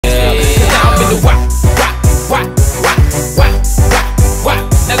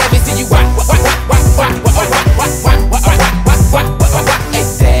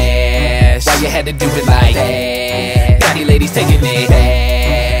had to do it like that. Got these ladies taking it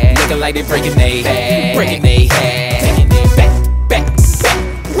back, looking like they breaking they back, breaking they back, taking it back.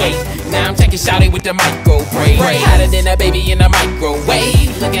 Wait, now I'm taking shawty with the microwave, hotter than a baby in a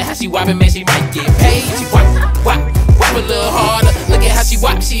microwave. Look at how she whopping, man, she might get paid. She whop a little harder. Look at how she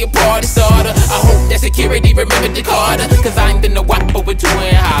whop, she a party starter. I hope that security remembered the Carter, cause I ain't been to whop over 2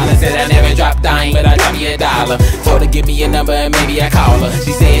 and holler. Said I never dropped dime, but I dropped me $1. Told her give me a number and maybe I call her.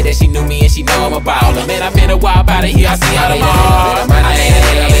 She said that she knew me and she know I'm a baller. Man, I've been a while out of here, I see how they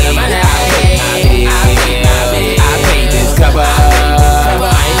all.